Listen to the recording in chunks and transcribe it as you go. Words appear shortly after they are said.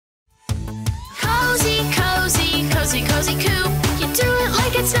cozy, cozy coupe. You do it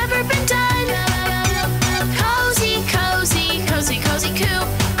like it's never been done. Cozy, cozy, cozy, cozy coupe.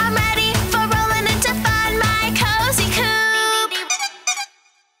 I'm ready for rolling into fun. My cozy coupe.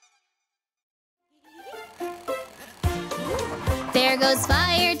 There goes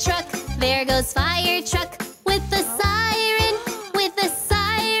Firetruck, there goes Firetruck, with the siren, with the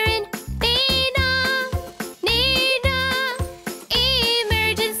siren. Nina, Nina,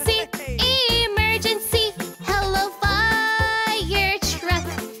 emergency, emergency. Hello, Firetruck,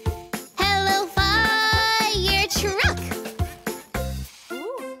 hello, Firetruck.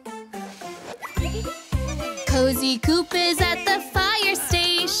 Cozy Coupe is at the fire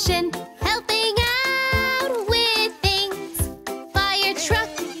station, helping out with things. Firetruck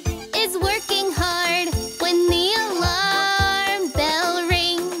is working hard when the alarm bell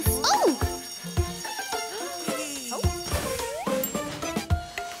rings. Oh!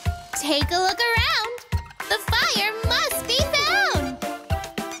 Take a look around. The fire must be found.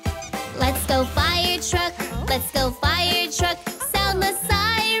 Let's go, Firetruck. Let's go, Firetruck. Sound the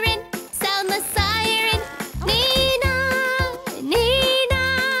siren. Sound the siren. Nina, Nina.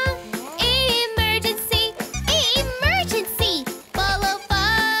 Emergency, emergency. Follow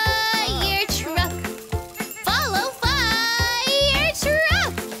Firetruck. Follow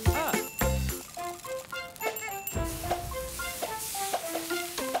Firetruck.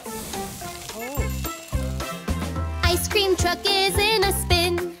 Ice cream truck is in a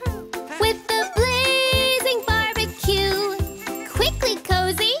spin with the blazing barbecue. Quickly,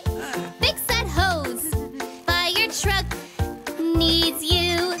 Cozy, fix that hose. Firetruck needs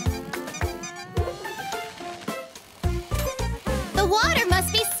you. The water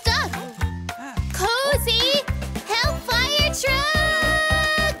must be stuck. Cozy, help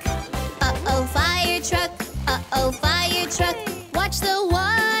Firetruck. Uh-oh, Firetruck. Uh-oh, Firetruck. Watch the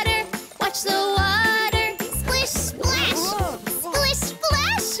water. Watch the water. Splish, splash. Splish,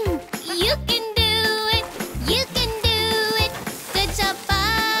 splash. You can do it. You can do it. Good job,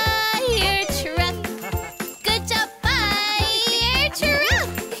 Firetruck. Good job, Firetruck.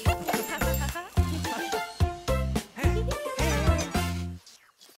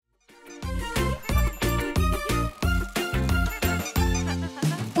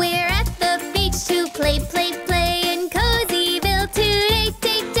 We're at the beach to play, play, play in Cozyville today,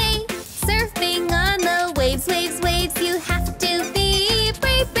 day, day. Surfing on the waves, waves, waves. You have to be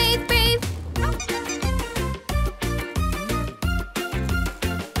brave, brave, brave.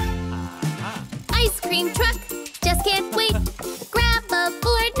 Ice cream truck, just can't wait. Grab a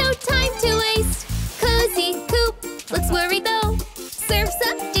board, no time to waste. Cozy Coupe looks worried though. Surf's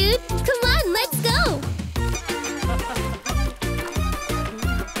up, dude. Come on, let's go.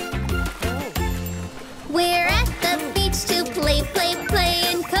 We're at the beach to play, play, play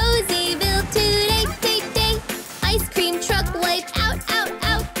in Cozyville today, day, day. Ice cream truck, wipe out, out,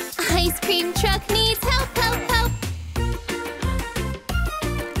 out. Ice cream truck needs help, help, help.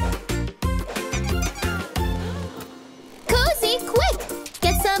 Cozy, quick,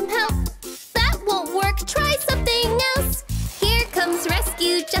 get some help. That won't work, try something else. Here comes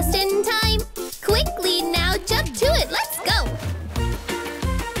rescue just in time. Quickly now, jump to it, let's go.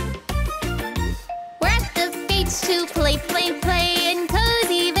 We're at the beach to play, play, play in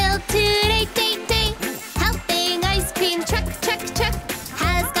Cozyville today, day, day. Helping ice cream truck, truck, truck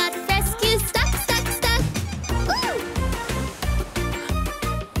has got rescue stuck, stuck, stuck. Woo!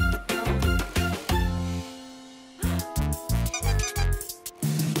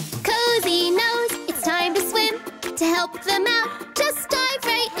 Cozy knows it's time to swim. To help them out, just dive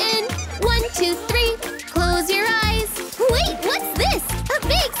right in. 1, 2, 3, close your eyes. Wait, what's this? A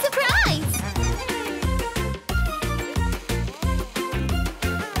big surprise!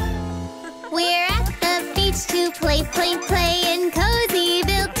 We're at the beach to play, play, play in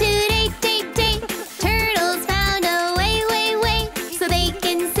Cozyville today, day, day. Turtles found a way, way, way, so they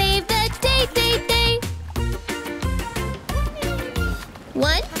can save the day, day, day.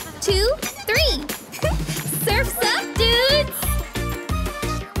 1, 2, 3. Surf's up, dudes!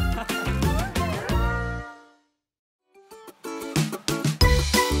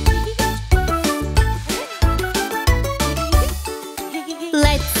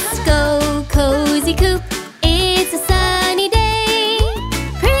 Let's go, Cozy Coupe. It's a sunny day.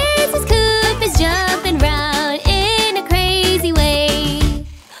 Princess Coupe is jumping round in a crazy way.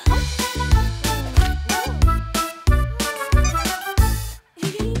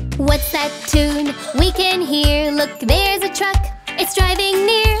 What's that tune we can hear? Look, there's a truck. It's driving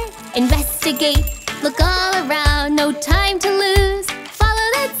near. Investigate. Look all around. No time to lose. Follow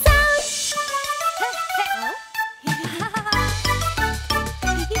that sound.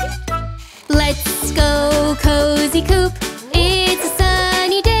 Let's go, go, Cozy Coupe. It's a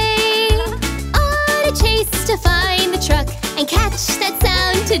sunny day. On a chase to find the truck and catch that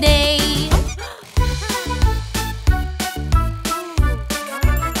sound today.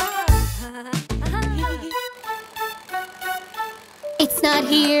 It's not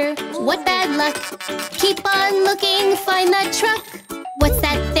here, what bad luck. Keep on looking, find that truck. What's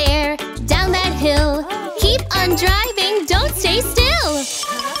that there, down that hill? Keep on driving, don't stay still.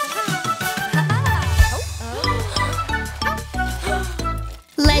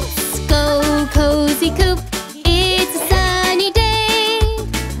 Let's go, Cozy Coupe. It's a sunny day.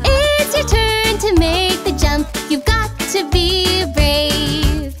 It's your turn to make the jump. You've got to be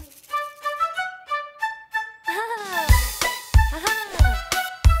brave.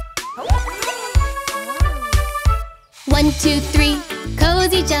 1, 2, 3,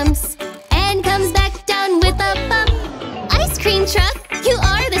 Cozy jumps and comes back down with a bump. Ice cream truck, you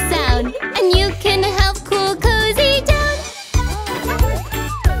are the sound, and you can help cool Cozy down.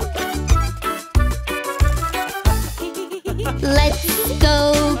 Let's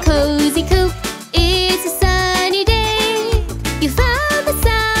go, Cozy Coupe. It's a sunny day. You found the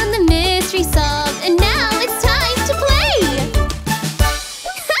sound, the mystery solved, and now it's time to play.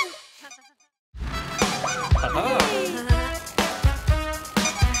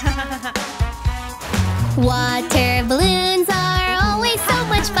 Water balloons are always so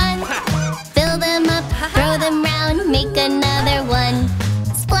much fun. Fill them up, throw them round, make another one.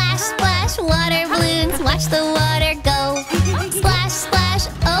 Splash, splash, water balloons, watch the water go. Splash, splash,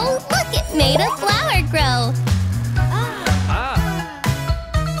 oh look, it made a flower grow.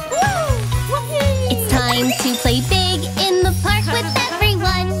 It's time to play big in the park with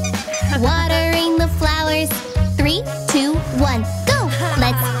everyone. Watering the flowers, 3, 2, 1, go!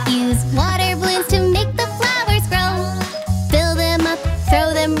 Let's use water balloons to make the flowers grow. Fill them up,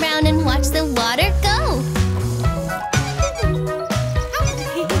 throw them round, and watch the water go.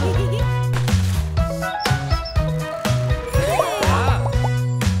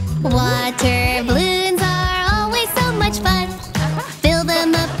 Water balloons are always so much fun. Fill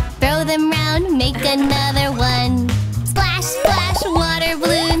them up, throw them round, make another one. Splash, splash, water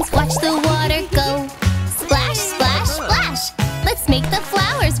balloons, watch the water go. Splash, splash, splash, let's make the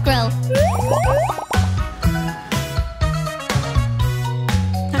flowers grow.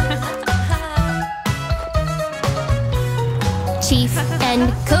 Chief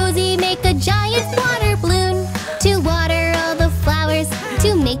and Cozy make a giant water balloon to water all the flowers,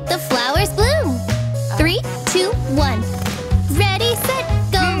 to make the flowers bloom. 3, 2, 1, ready, set,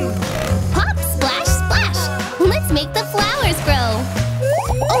 go. Pop, splash, splash, let's make the flowers grow.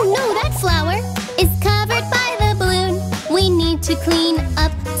 Oh no, that flower is covered by the balloon. We need to clean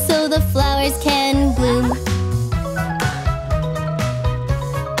up so the flowers can bloom.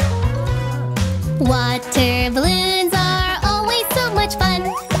 Water balloons are always so much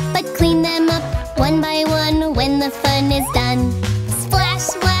fun, but clean them up one by one when the fun is done. Splash,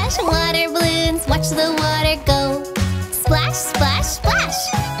 splash, water balloons, watch the water go. Splash, splash, splash,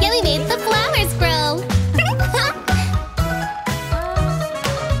 yeah, we made the flowers grow.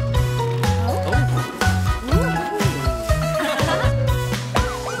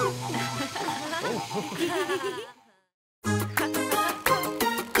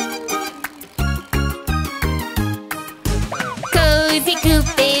 Cozy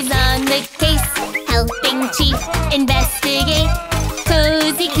Coupe is on the case, helping Chief investigate.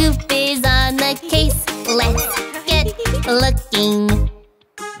 Cozy Coupe is on the case, let's get looking.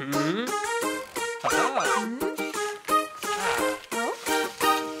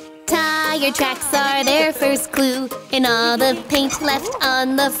 Tire tracks are their first clue in all the paint left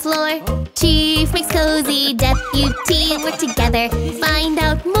on the floor. Chief makes Cozy deputy work together, find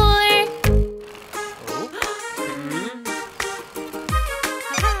out more.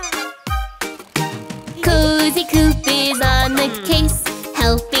 Cozy Coupe is on the case,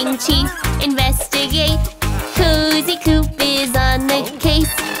 helping Chief investigate. Cozy Coupe is on the case.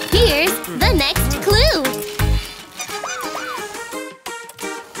 Here's the next clue.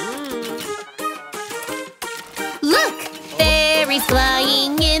 Look, fairies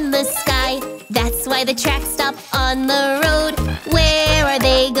flying in the sky. That's why the tracks stop on the road. Where are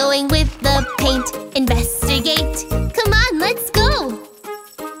they going with the paint? Investigate. Come on, let's go.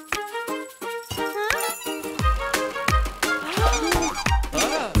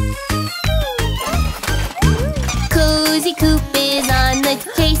 Cozy Coupe is on the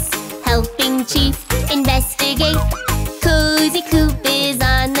case, helping Chief investigate. Cozy Coupe is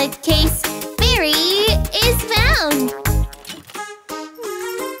on the case. Fairy is found.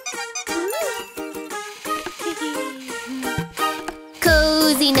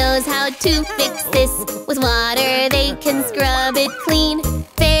 Cozy knows how to fix this. With water they can scrub it clean.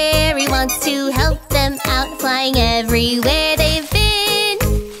 Fairy wants to help them out, flying everywhere they've been.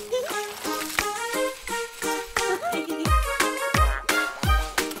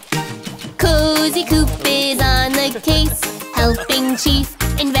 Cozy Coupe is on the case, helping Chief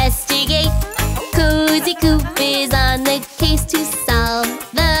investigate. Cozy Coupe is on the case to solve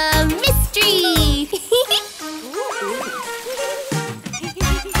the mystery.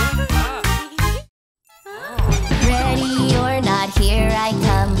 Ready or not, here I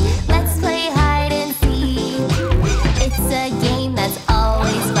come. Let's play hide and seek. It's a game that's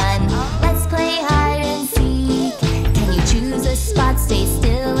always fun. Let's play hide and seek. Can you choose a spot? Stay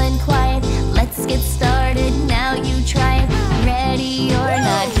still and quiet. Let's get started, now you try it. Ready or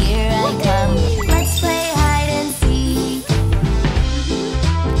not, here I come. Let's play hide and seek.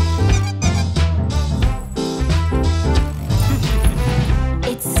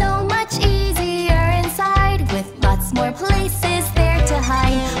 It's so much easier inside, with lots more places there to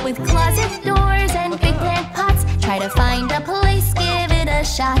hide. With closet doors and big plant pots, try to find a place, give it a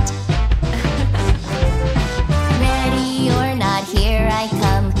shot. Ready or not, here I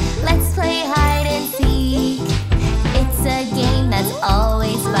come. Let's play hide and seek. It's a game that's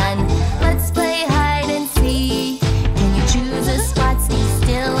always fun. Let's play hide and seek. Can you choose a spot? Stay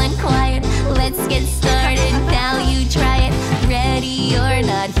still and quiet. Let's get started, now you try it. Ready or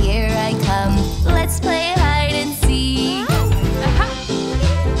not, here I come. Let's play hide and seek.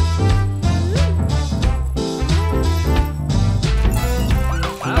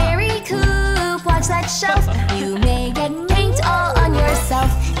 Very Coupe, watch that shelf. You may get paint all on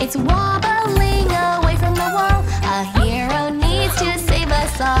yourself. It's wobbling away from the wall. A hero needs to save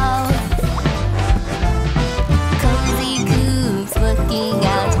us all. Cozy Coupe's looking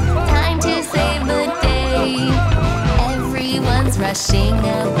out, time to save the day. Everyone's rushing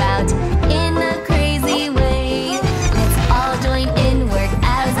about in a crazy way. Let's all join in, work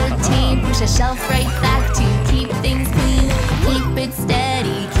as a team. Push a shelf right back to keep things clean. Keep it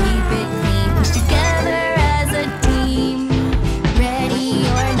steady, keep it clean. Push together as a team. Ready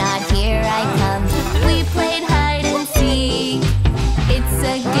or not, here I come. We played hide and seek. It's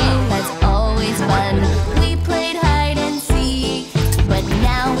a game that's always fun. We played hide and seek. But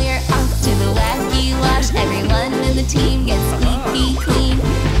now we're off to the wacky wash. Everyone in the team gets squeaky clean.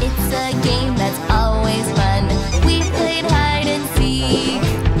 It's a game that's always fun. We played hide and seek.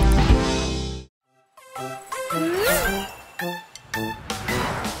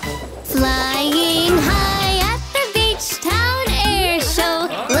 Flying high at the Beachtown Airshow,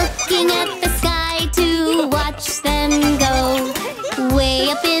 looking at the sky to watch them go. Way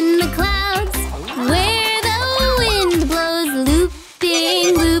up in the clouds, where the wind blows,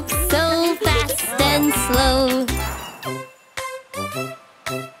 looping loops so fast and slow.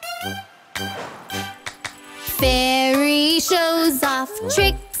 Fairy shows off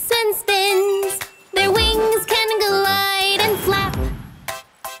tricks and spins. Their wings can glide and flap.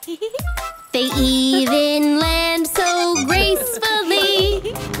 They even land so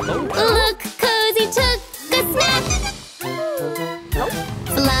gracefully. Look, Cozy took a snap.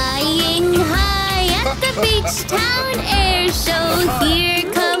 Flying high at the Beachtown Airshow, here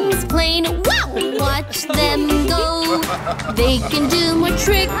comes plane. Wow! Watch them go. They can do more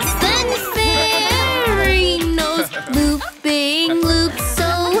tricks than fairy knows. Looping loops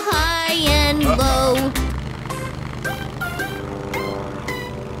so high and low.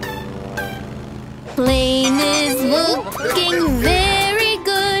 Plane is looking very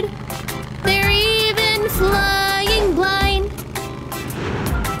good. They're even flying blind.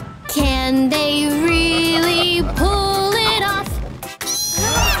 Can they really pull it off?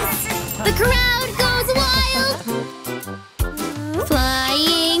 The crowd goes wild.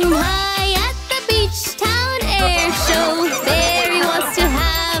 Flying high at the Beachtown Airshow, Fairy wants to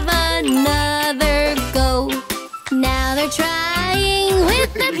have another go. Now they're trying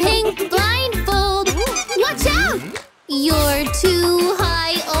with the pink blindfold. Watch out! You're too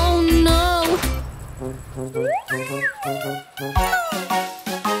high, oh no!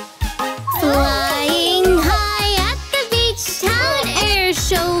 Flying high at the Beachtown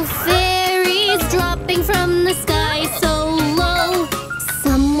Airshow, fairies dropping from the sky so low.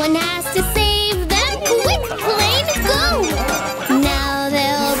 Someone has to save them, quick, plane, go! Now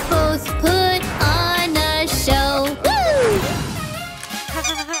they'll both put on a show. Woo!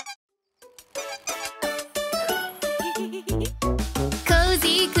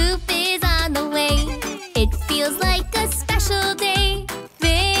 Cozy Coupe is on the way. It feels like a special day.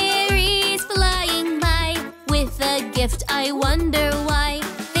 Fairies flying by with a gift, I wonder why.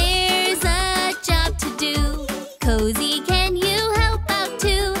 There's a job to do. Cozy, can you help out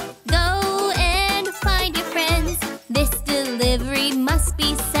too?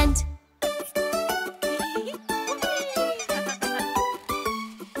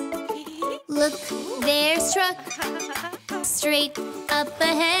 up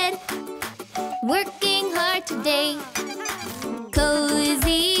ahead, working hard today.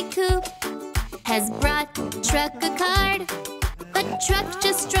 Cozy Coupe has brought Truck a card, but Truck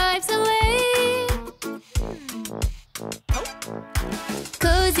just drives away.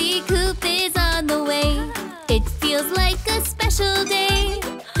 Cozy Coupe is on the way. It feels like a special day.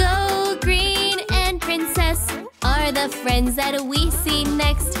 Go Green and Princess are the friends that we see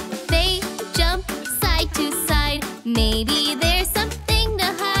next. They jump side to side. Maybe there's something to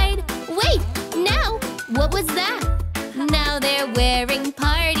hide. Wait, now, what was that? Now they're wearing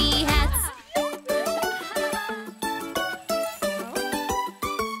party hats.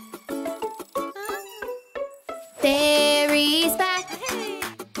 Fairy's back,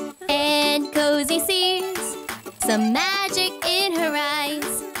 and Cozy sees some magic in her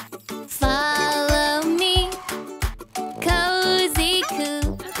eyes. Follow me, Cozy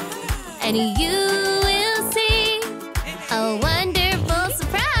Coupe, and you will see a wonderful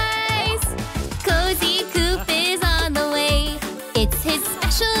surprise. Cozy Coupe is on the way. It's his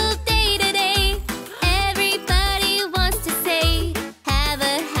special day today. Everybody wants to say, have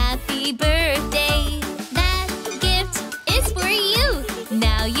a happy birthday. That gift is for you.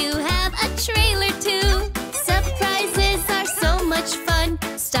 Now you have a trailer too. Surprises are so much fun.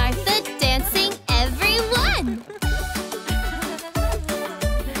 Start the dancing, everyone.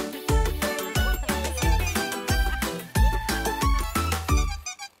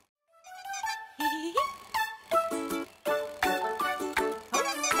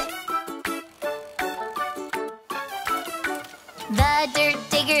 The dirt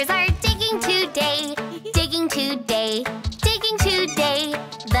diggers are digging today, digging today, digging today.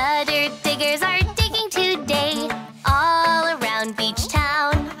 The dirt diggers are digging today, all around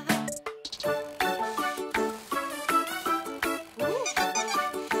Beachtown.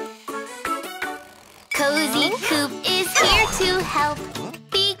 Cozy Coupe is here to help.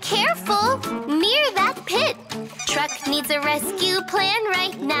 Be careful near that pit. Truck needs a rescue plan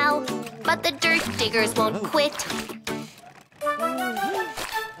right now, but the dirt diggers won't quit.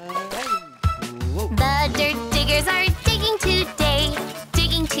 The dirt diggers are digging today,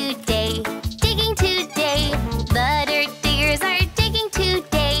 digging today, digging today. The dirt diggers are digging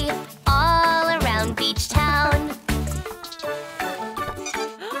today, all around Beachtown.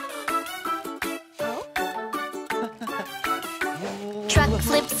 Truck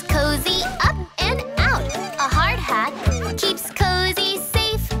flips Cozy up and out. A hard hat keeps Cozy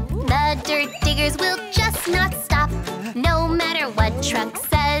safe. The dirt diggers will just not stop, no matter what Truck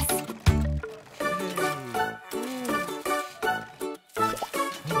says.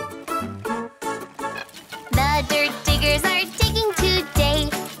 The dirt diggers are digging today,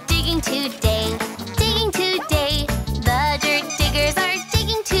 digging today, digging today. The dirt diggers are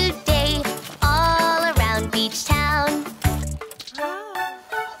digging today, all around Beachtown.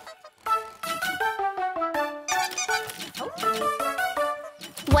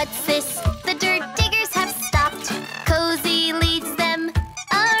 What's this? The dirt diggers have stopped. Cozy leads them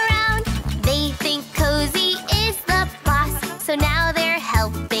around. They think Cozy is the boss, so now they're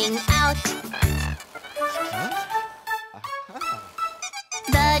helping out.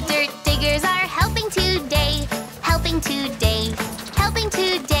 The dirt diggers are helping today, helping today, helping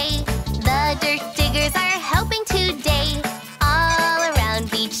today. The dirt diggers are helping today, all around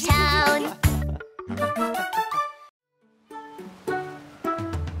Beachtown.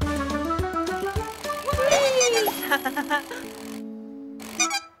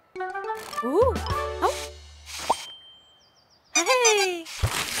 Ooh. Oh. Hey.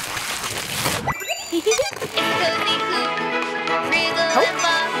 It's Cozy Coupe, Frizzle and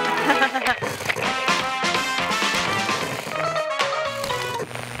Bob.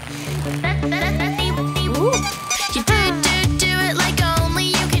 You do it like only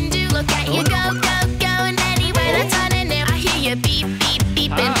you can do. Look at you go, going anywhere that's on and new. I hear you beep, beep,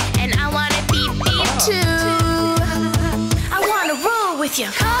 beeping, and I wanna beep, beep too. I wanna roll with you.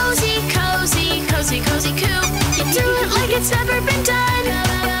 Cozy, cozy, cozy, cozy coupe. You do it like it's never been done.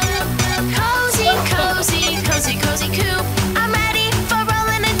 Cozy, cozy, cozy, cozy coupe. I'm ready for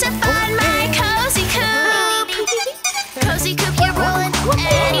rolling into fun. My cozy coupe. Cozy coupe, you're rolling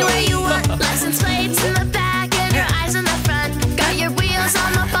anywhere you want. License plates in the back and your eyes in the front. Got your wheels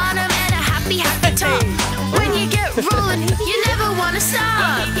on the bottom and a happy, happy top. When you get rolling, you never wanna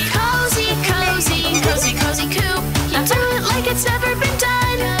stop. Cozy, cozy, cozy, cozy coupe. You do it like it's never been done.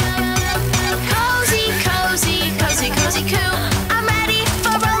 Cozy, cozy, cozy, cozy coupe. I'm ready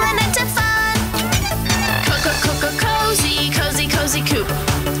for rolling into fun. Cozy, cozy, cozy coupe.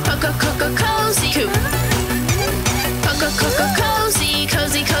 Cozy coupe. Cozy,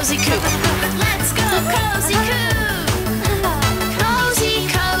 cozy, cozy coupe. Let's go, Cozy Coupe.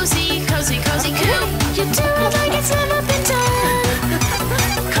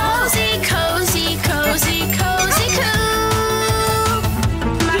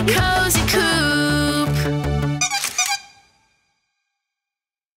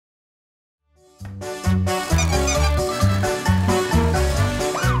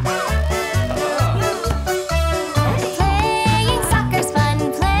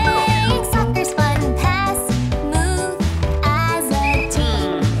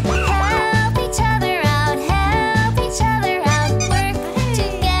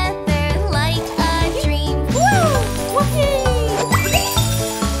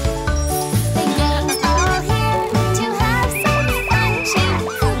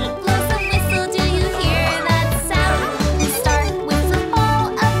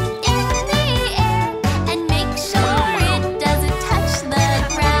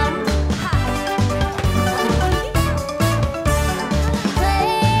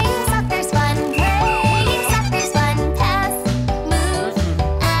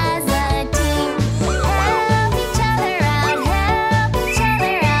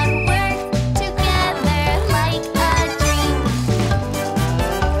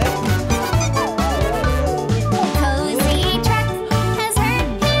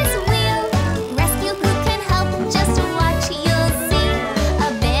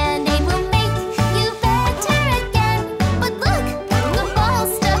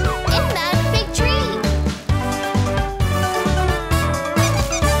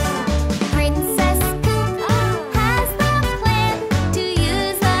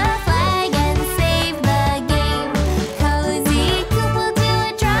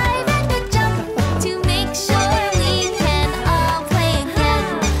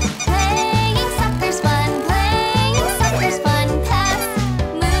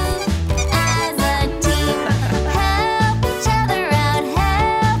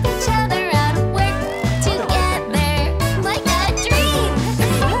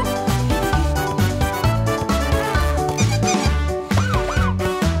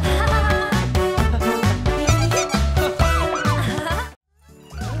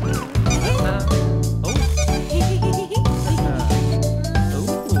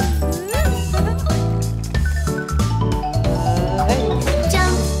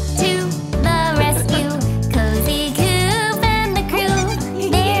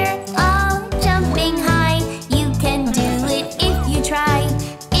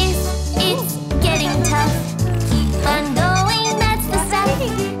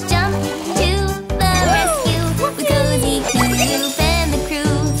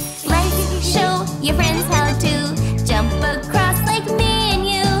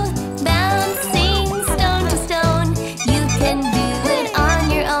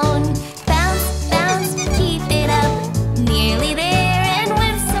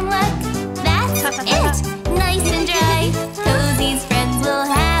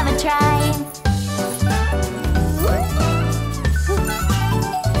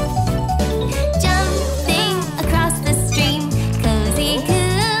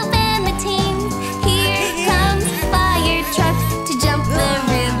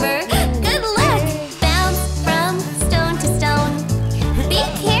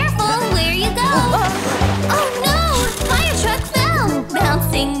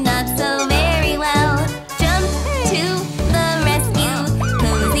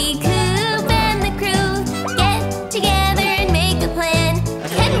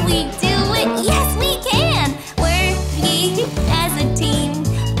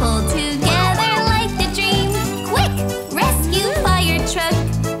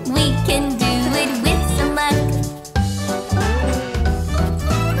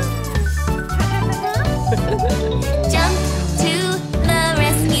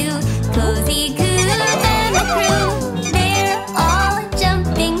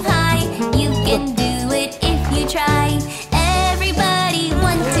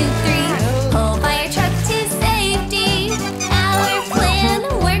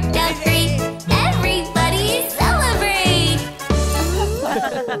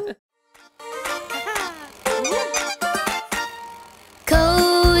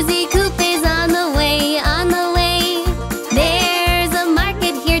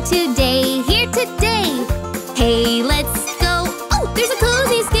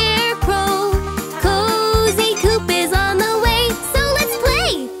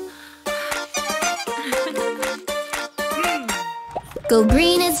 Go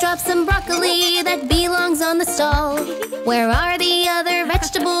Green has dropped some broccoli that belongs on the stall. Where are the other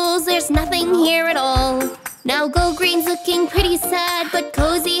vegetables? There's nothing here at all. Now Go Green's looking pretty sad, but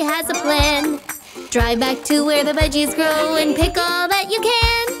Cozy has a plan. Drive back to where the veggies grow and pick all that you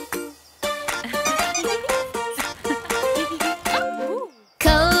can.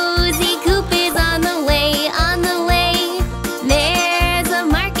 Cozy Coupe is on the way, on the way. There's a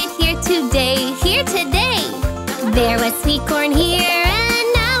market here today, here today. There was sweet corn here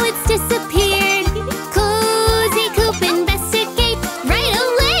and now it's disappeared. Cozy Coupe investigate right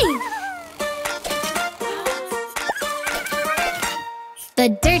away. The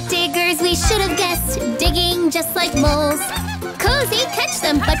dirt diggers, we should have guessed, digging just like moles. Cozy, catch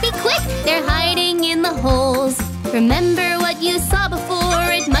them, but be quick, they're hiding in the holes. Remember what you saw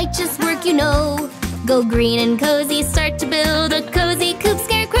before, it might just work, you know. Go Green and Cozy start to build a Cozy Coupe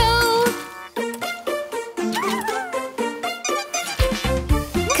scarecrow.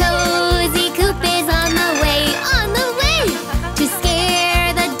 Cozy Coupe is on the way, to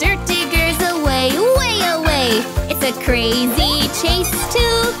scare the dirt diggers away, way away. It's a crazy chase to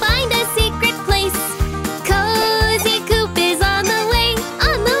find a secret place. Cozy Coupe is on the way,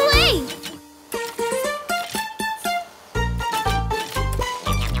 on the way.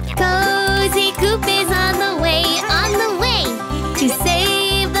 Cozy Coupe is on the way, to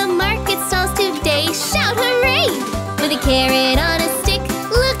save the market stalls today. Shout hooray! With a carrot on a stick,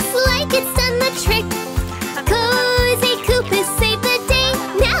 looks like it's done the trick. Cozy Coupe has saved the day,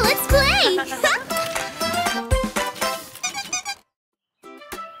 now let's play!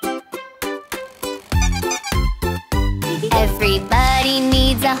 Everybody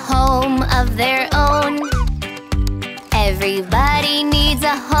needs a home of their own. Everybody needs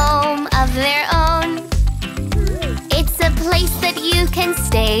a home of their own. It's a place that you can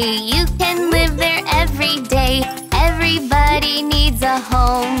stay, you can live there every day. Everybody needs a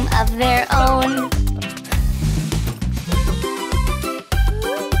home of their own.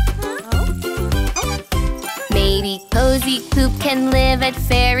 Maybe Cozy Coupe can live at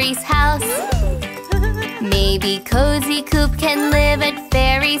Fairy's house. Maybe Cozy Coupe can live at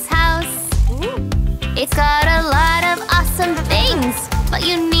Fairy's house. It's got a lot of awesome things, but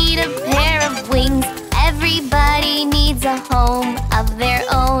you need a pair of wings. Everybody needs a home of their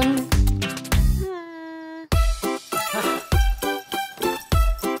own.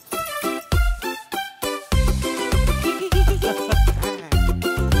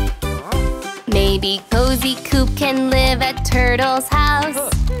 Maybe Cozy Coupe can live at Turtle's house.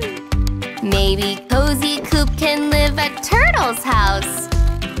 Maybe Cozy Coupe can live at Turtle's house.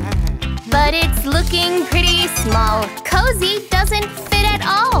 But it's looking pretty small. Cozy doesn't fit at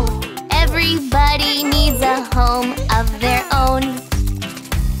all. Everybody needs a home of their own.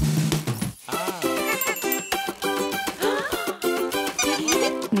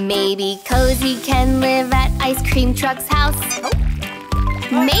 Maybe Cozy can live at Ice Cream Truck's house.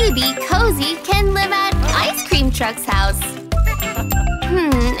 Maybe Cozy can live at Ice Cream Truck's house.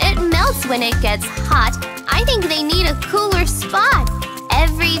 It melts when it gets hot. I think they need a cooler spot.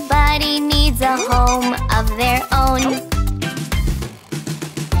 Everybody needs a home of their own.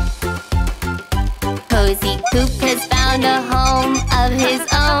 Cozy Coupe has found a home of his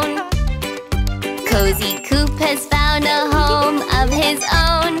own. Cozy Coupe has found a home of his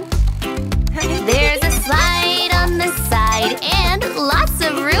own. There's a slide on the side and lots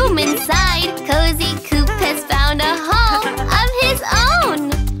of room inside. Cozy Coupe has found a home of his own.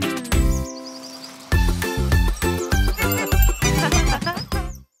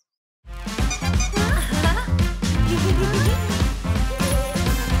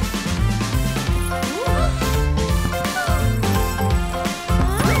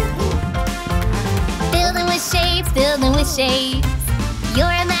 Building with shapes, building with shapes.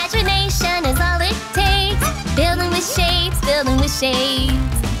 Your imagination is all it takes. Building with shapes, building with shapes.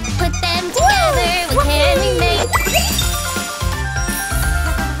 Put them together, what can we make?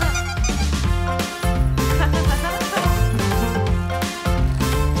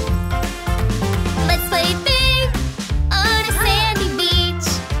 Let's play big on a sandy beach.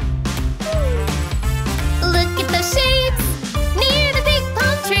 Look at those shapes near the big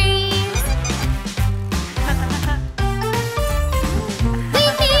palm trees. We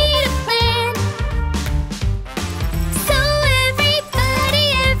need a plan, so everybody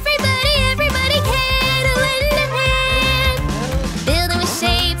can lend a hand. Building with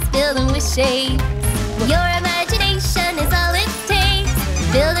shapes, building with shapes. Your imagination is all it takes.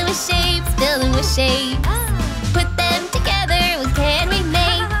 Building with shapes, building with shapes. Put them together, what can we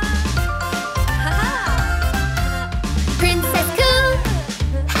make? Princess Coupe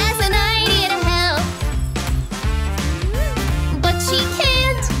has an idea to help, but she can't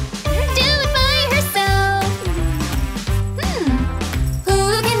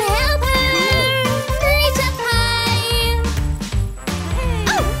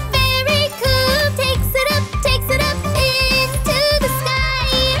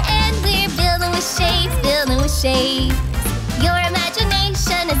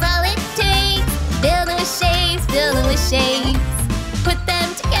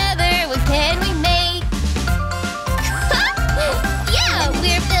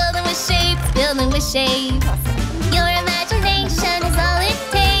with shapes. Your imagination is all it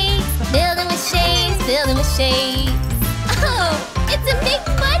takes. Building with shapes, building with shapes. Oh, it's a big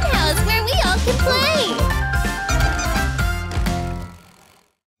fun house where we all can play.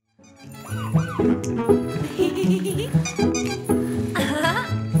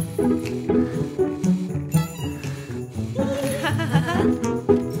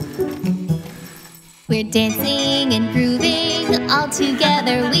 We're dancing and grooving, all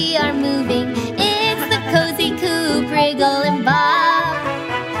together we are moving. It's the Cozy Coupe, wriggle and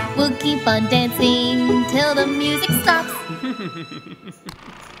bob. We'll keep on dancing till the music stops.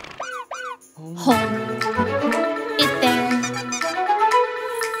 Hold it there.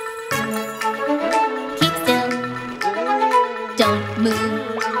 Keep still. Don't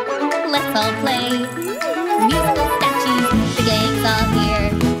move. Let's all play. Musical statues, the gang's all here.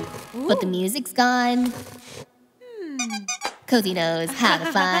 But the music's gone. Cozy knows how to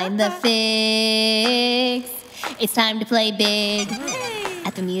find the fix. It's time to play big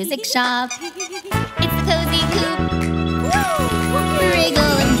at the music shop. It's the Cozy Coupe.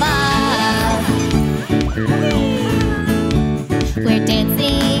 Wriggle and bob. We're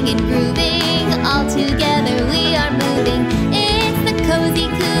dancing and grooving. All together we are moving. It's the Cozy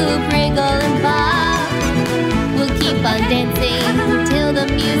Coupe. Wriggle and bob. We'll keep on dancing till the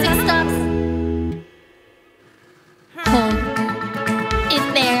music stops. Hold it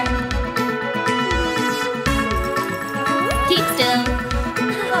there. Keep still.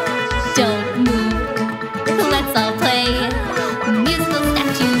 Don't move. Let's all play. Musical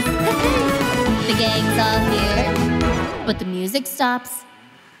statues. The gang's all here. But the music stops.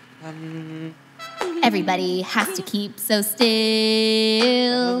 Everybody has to keep so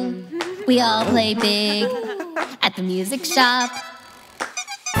still. We all play big at the music shop.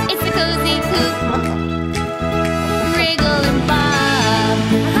 It's the Cozy Coupe.